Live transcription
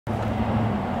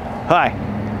Hi,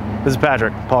 this is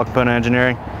Patrick, Paul Component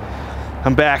Engineering.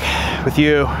 I'm back with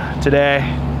you today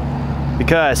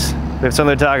because we have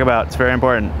something to talk about. It's very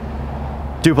important.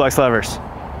 Duplex levers.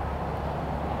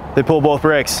 They pull both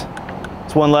brakes.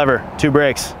 It's one lever, two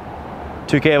brakes,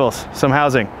 two cables, some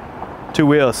housing, two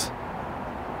wheels,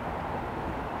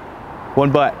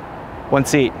 one butt, one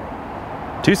seat,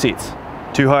 two seats,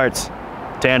 two hearts,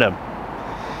 tandem.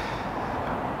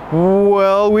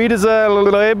 Well, we decided to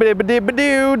develop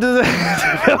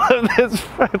this.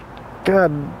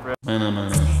 God.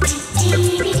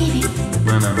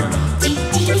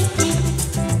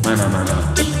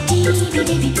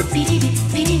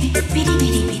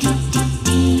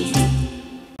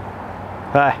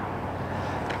 Hi,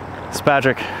 it's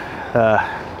Patrick.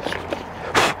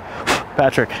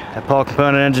 Patrick at Paul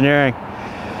Component Engineering.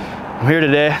 I'm here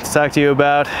today to talk to you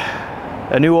about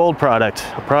a new old product.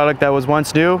 A product that was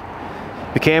once new,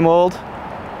 became old,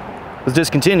 was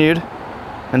discontinued,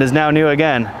 and is now new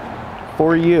again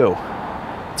for you.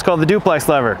 It's called the Duplex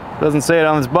lever. It doesn't say it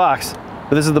on this box,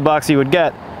 but this is the box you would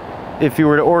get if you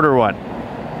were to order one.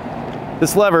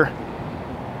 This lever,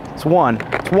 it's one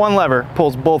lever,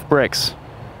 pulls both brakes.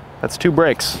 That's two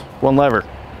brakes, one lever.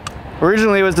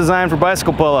 Originally it was designed for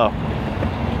bicycle polo.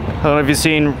 I don't know if you've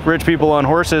seen rich people on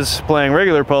horses playing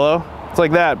regular polo. It's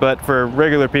like that, but for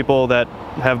regular people that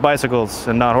have bicycles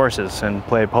and not horses and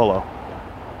play polo.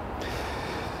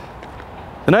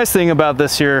 The nice thing about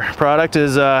this here product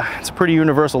is it's a pretty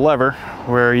universal lever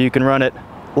where you can run it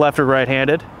left or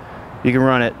right-handed. You can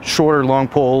run it short or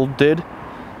long-poled,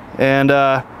 and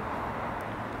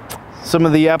some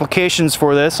of the applications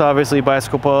for this, obviously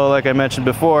bicycle polo, like I mentioned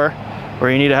before,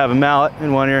 where you need to have a mallet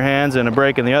in one of your hands and a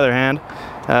brake in the other hand,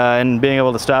 and being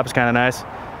able to stop is kind of nice,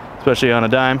 especially on a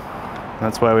dime.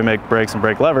 That's why we make brakes and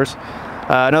brake levers.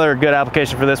 Another good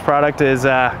application for this product is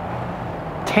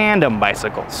tandem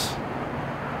bicycles.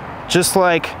 Just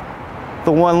like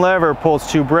the one lever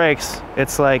pulls two brakes,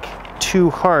 it's like two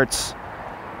hearts,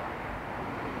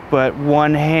 but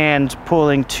one hand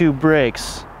pulling two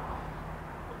brakes.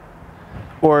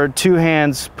 Or two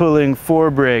hands pulling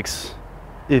four brakes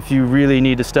if you really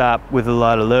need to stop with a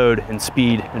lot of load and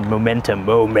speed and momentum.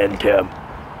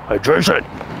 Hydration.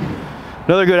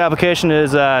 Another good application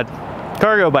is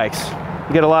cargo bikes.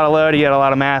 You get a lot of load, you get a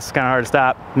lot of mass, it's kind of hard to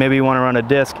stop. Maybe you want to run a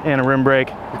disc and a rim brake.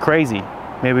 You're crazy.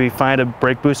 Maybe find a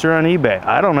brake booster on eBay.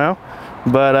 I don't know.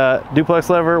 But Duplex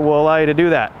lever will allow you to do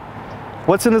that.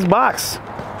 What's in this box?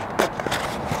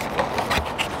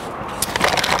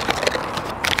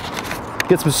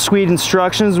 Get some sweet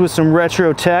instructions with some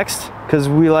retro text, because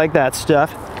we like that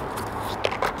stuff.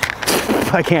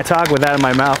 I can't talk with that in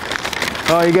my mouth.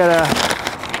 Oh, you get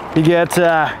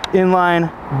inline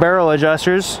barrel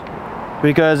adjusters,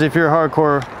 because if you're a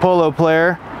hardcore polo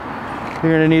player,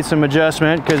 you're gonna need some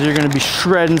adjustment because you're gonna be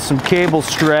shredding some cable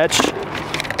stretch.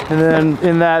 And then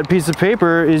in that piece of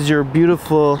paper is your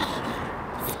beautiful,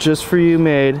 just for you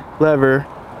made lever.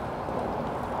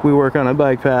 We work on a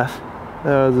bike path.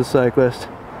 That was a cyclist.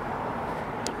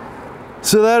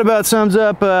 So that about sums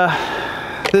up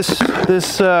this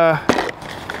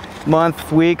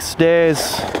month, weeks,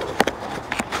 days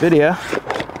video. If you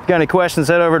got any questions,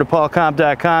 head over to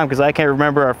paulcomp.com because I can't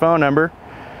remember our phone number.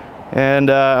 And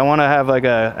I want to have like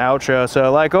a outro.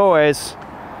 So like always,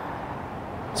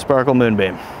 Sparkle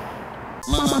Moonbeam.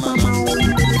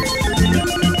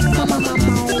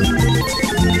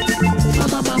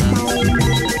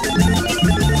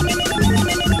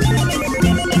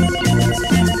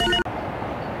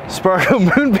 Sparkle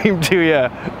Moonbeam to ya.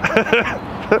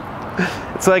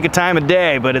 It's like a time of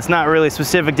day, but it's not really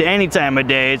specific to any time of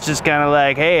day. It's just kind of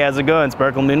like, hey, how's it going?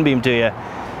 Sparkle Moonbeam to ya.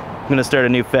 I'm gonna start a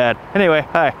new fad. Anyway,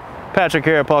 hi, Patrick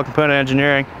here at Paul Component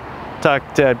Engineering.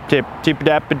 Talk to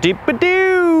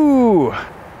Deep-a-dap-a-deep-a-doo.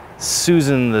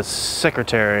 Susan, the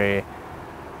secretary,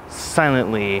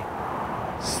 silently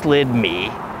slid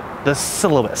me the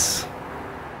syllabus.